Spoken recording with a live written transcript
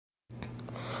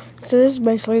So this is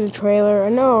basically the trailer. I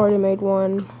know I already made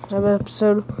one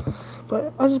episode,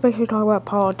 but I'll just basically talk about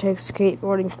politics,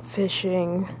 skateboarding,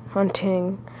 fishing,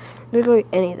 hunting, literally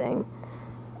anything.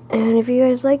 And if you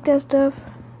guys like that stuff,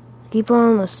 keep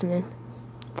on listening.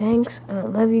 Thanks, and I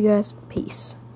love you guys. Peace.